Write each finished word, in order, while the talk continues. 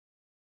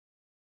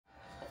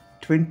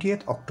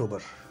20th October.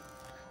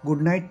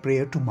 Good night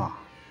prayer to Ma.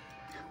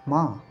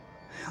 Ma,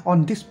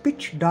 on this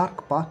pitch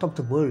dark path of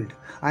the world,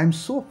 I am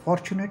so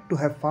fortunate to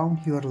have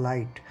found your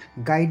light,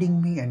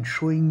 guiding me and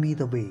showing me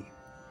the way.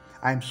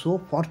 I am so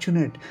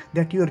fortunate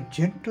that your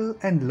gentle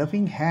and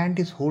loving hand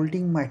is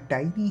holding my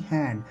tiny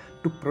hand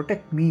to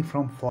protect me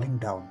from falling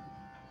down.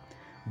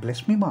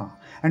 Bless me, Ma,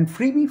 and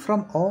free me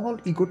from all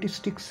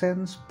egotistic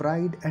sense,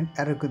 pride and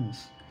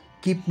arrogance.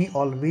 Keep me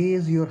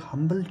always your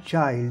humble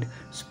child,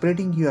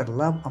 spreading your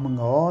love among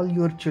all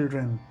your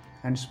children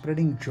and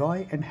spreading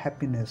joy and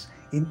happiness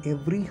in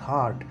every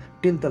heart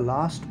till the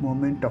last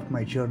moment of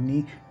my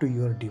journey to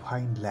your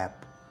divine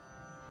lap.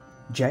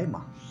 Jai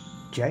Ma,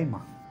 Jai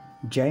Ma,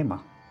 Jai Ma.